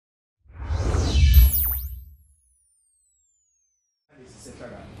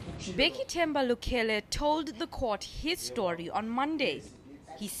Bheki Themba Lukhele told the court his story on Monday.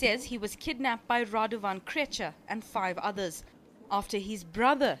 He says he was kidnapped by Radovan Krejcir and 5 others after his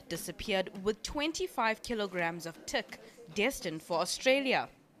brother disappeared with 25 kilograms of tick destined for Australia.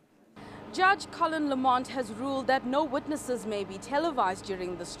 Judge Colin Lamont has ruled that no witnesses may be televised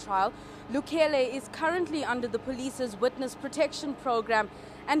during this trial. Lukhele is currently under the police's witness protection program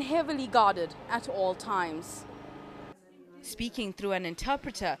and heavily guarded at all times. Speaking through an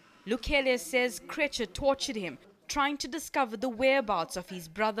interpreter, Lukhele says Krejcir tortured him, trying to discover the whereabouts of his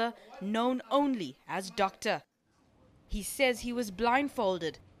brother, known only as Doctor. He says he was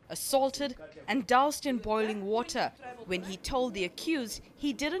blindfolded, assaulted and doused in boiling water when he told the accused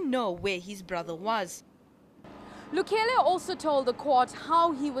he didn't know where his brother was. Lukhele also told the court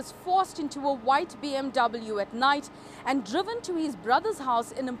how he was forced into a white BMW at night and driven to his brother's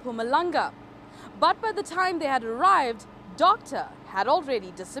house in Mpumalanga. But by the time they had arrived, Doctor had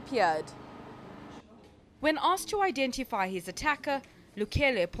already disappeared. When asked to identify his attacker,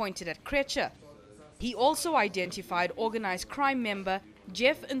 Lukhele pointed at Krejcir. He also identified organized crime member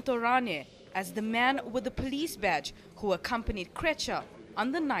Jeff Ntorane as the man with the police badge who accompanied Krejcir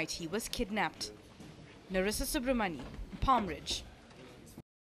on the night he was kidnapped. Narissa Subramani, Palm Ridge.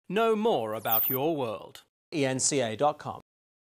 Know more about your world. eNCA.com